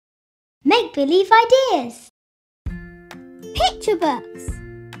Make-believe ideas. Picture books.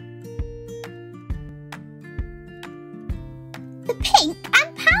 The Pink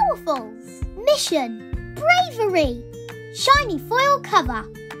and Powerfuls. Mission: Bravery. Shiny foil cover.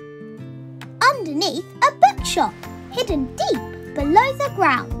 Underneath a bookshop, hidden deep below the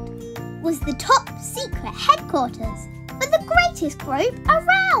ground, was the top secret headquarters for the greatest group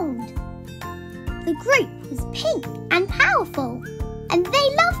around. The group was pink and powerful, and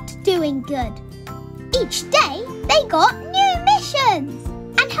they loved doing good. Each day they got new missions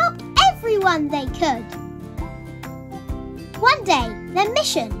and helped everyone they could. One day their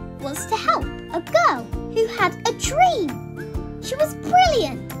mission was to help a girl who had a dream. She was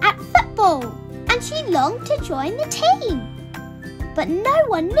brilliant at football and she longed to join the team. But no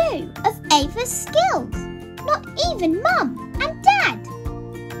one knew of Ava's skills, not even Mum and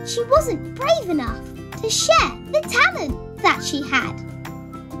Dad. She wasn't brave enough to share the talent that she had.